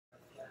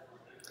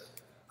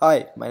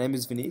Hi, my name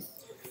is Vineeth,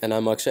 And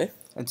I'm Akshay.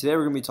 and today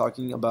we're going to be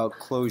talking about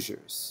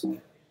closures.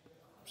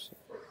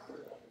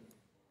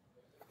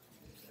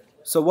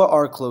 So what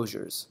are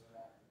closures?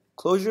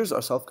 Closures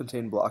are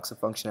self-contained blocks of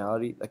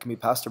functionality that can be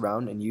passed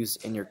around and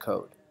used in your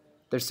code.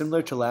 They're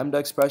similar to lambda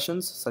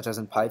expressions, such as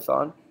in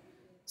Python.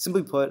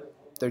 Simply put,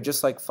 they're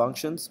just like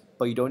functions,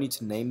 but you don't need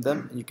to name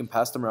them, and you can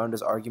pass them around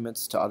as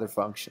arguments to other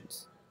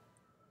functions.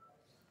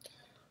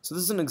 So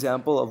this is an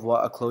example of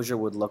what a closure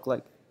would look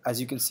like. As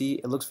you can see,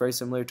 it looks very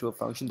similar to a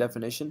function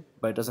definition,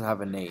 but it doesn't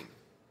have a name.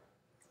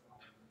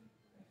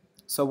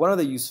 So when are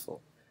they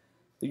useful?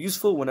 They're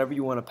useful whenever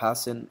you want to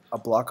pass in a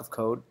block of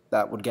code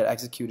that would get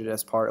executed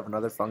as part of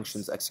another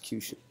function's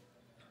execution.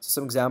 So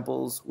some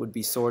examples would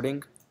be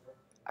sorting,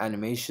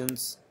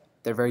 animations.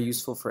 They're very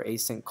useful for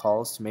async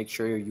calls to make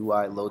sure your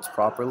UI loads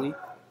properly.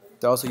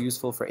 They're also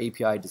useful for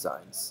API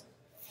designs.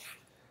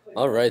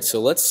 Alright,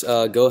 so let's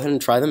go ahead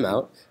and try them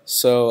out.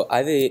 So I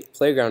have a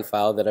playground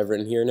file that I've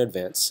written here in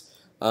advance.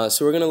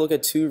 So we're going to look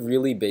at two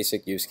really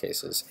basic use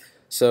cases.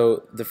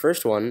 So the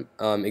first one,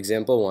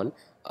 example one,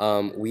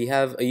 we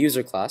have a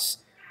user class,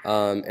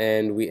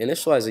 and we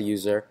initialize a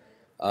user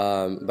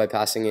by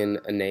passing in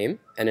a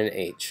name and an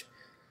age.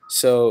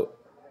 So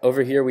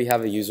over here we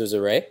have a users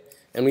array,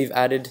 and we've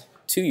added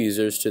two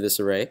users to this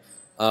array,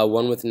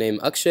 one with the name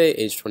Akshay,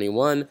 age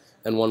 21,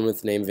 and one with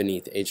the name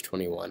Vineeth, age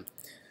 21.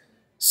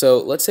 So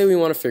let's say we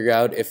want to figure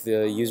out if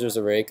the users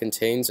array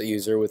contains a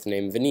user with the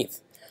name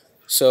Vineeth.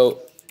 So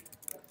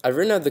I've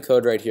written out the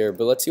code right here,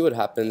 but let's see what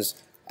happens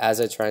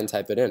as I try and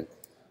type it in.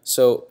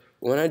 So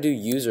when I do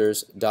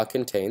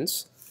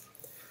users.contains,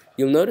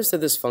 you'll notice that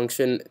this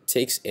function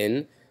takes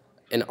in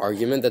an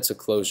argument that's a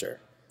closure.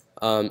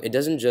 It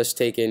doesn't just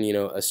take in,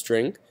 a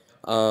string.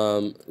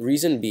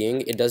 Reason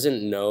being, it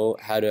doesn't know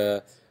how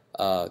to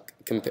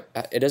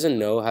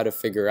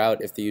figure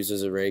out if the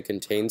users array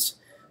contains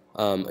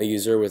a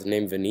user with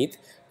name Vineeth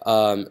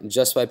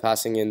just by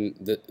passing in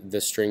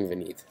the string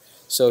Vineeth.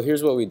 So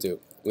here's what we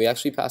do. We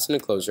actually pass in a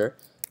closure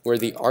where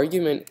the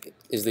argument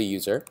is the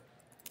user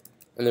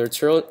and the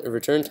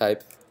return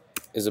type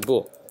is a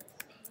bool.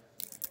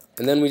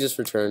 And then we just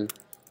return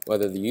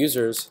whether the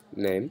user's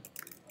name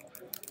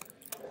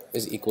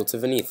is equal to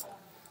Vineeth.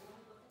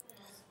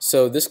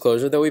 So this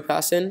closure that we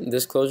pass in,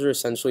 this closure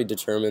essentially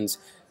determines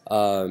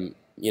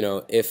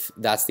if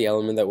that's the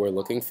element that we're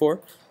looking for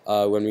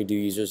when we do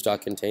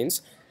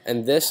users.contains.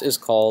 And this is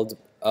called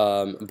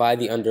by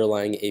the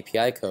underlying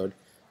API code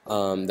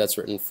that's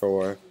written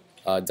for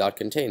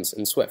 .contains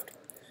in Swift.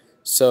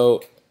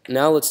 So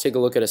now let's take a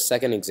look at a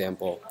second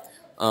example.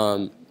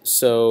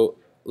 So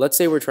let's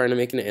say we're trying to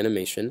make an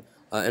animation,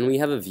 and we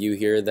have a view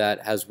here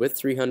that has width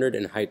 300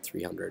 and height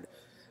 300.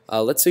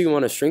 Let's say we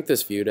want to shrink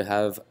this view to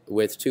have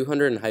width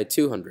 200 and height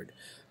 200.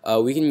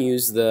 We can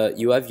use the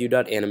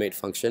UIView.animate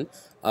function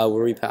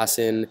where we pass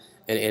in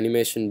an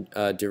animation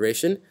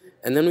duration,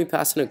 and then we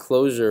pass in a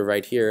closure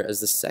right here as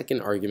the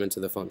second argument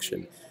to the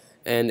function.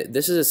 And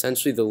this is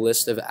essentially the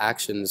list of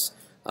actions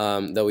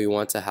that we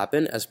want to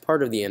happen as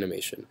part of the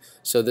animation.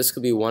 So this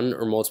could be one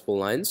or multiple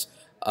lines,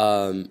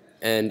 and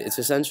it's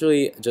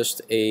essentially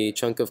just a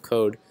chunk of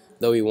code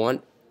that we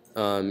want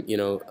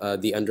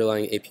the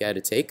underlying API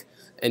to take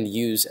and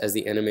use as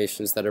the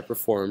animations that are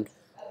performed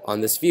on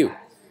this view.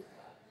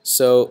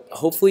 So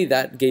hopefully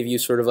that gave you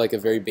sort of like a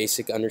very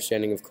basic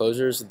understanding of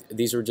closures.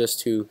 These were just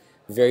two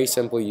very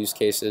simple use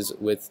cases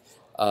with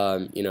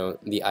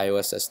the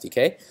iOS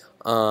SDK.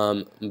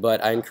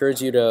 But I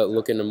encourage you to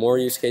look into more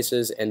use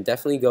cases and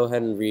definitely go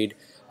ahead and read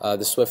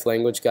the Swift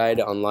language guide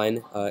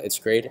online. It's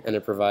great, and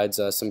it provides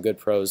some good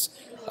prose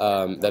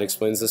that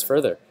explains this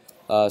further.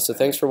 So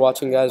thanks for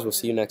watching, guys. We'll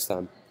see you next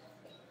time.